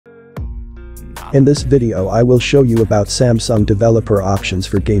In this video I will show you about Samsung developer options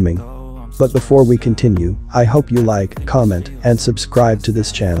for gaming. But before we continue, I hope you like, comment, and subscribe to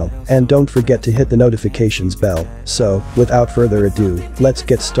this channel, and don't forget to hit the notifications bell. So, without further ado, let's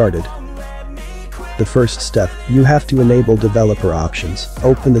get started. The first step, you have to enable developer options.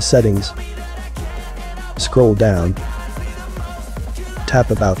 Open the settings, scroll down, tap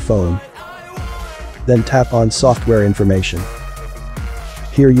about phone, then tap on software information.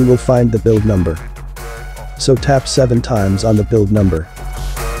 Here you will find the build number. So tap 7 times on the build number.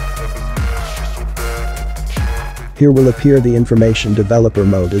 Here will appear the information developer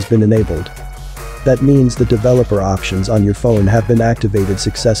mode has been enabled. That means the developer options on your phone have been activated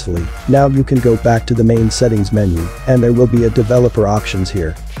successfully. Now you can go back to the main settings menu, and there will be a developer options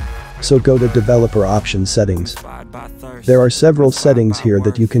here. So go to developer options settings. There are several settings here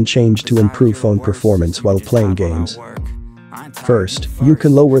that you can change to improve phone performance while playing games. First, you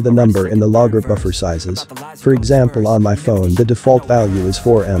can lower the number in the logger buffer sizes. For example, on my phone the default value is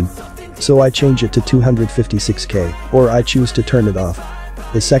 4M. So I change it to 256K, or I choose to turn it off.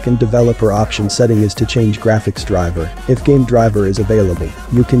 The second developer option setting is to change graphics driver. If game driver is available,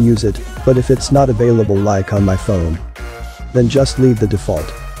 you can use it, but if it's not available like on my phone, then just leave the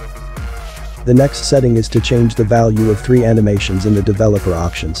default. The next setting is to change the value of 3 animations in the developer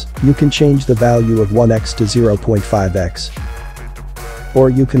options. You can change the value of 1x to 0.5x. Or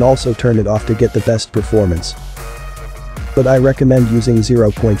you can also turn it off to get the best performance. But I recommend using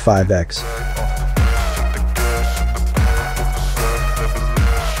 0.5x.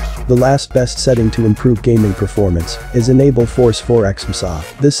 The last best setting to improve gaming performance is enable Force 4x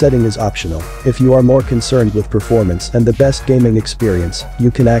MSA. This setting is optional. If you are more concerned with performance and the best gaming experience,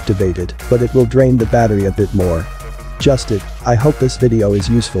 you can activate it, but it will drain the battery a bit more. Just it. I hope this video is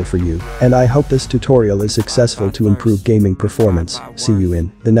useful for you, and I hope this tutorial is successful to improve gaming performance. See you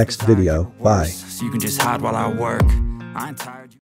in the next video. Bye. So you can just hide while I work. I ain't tired.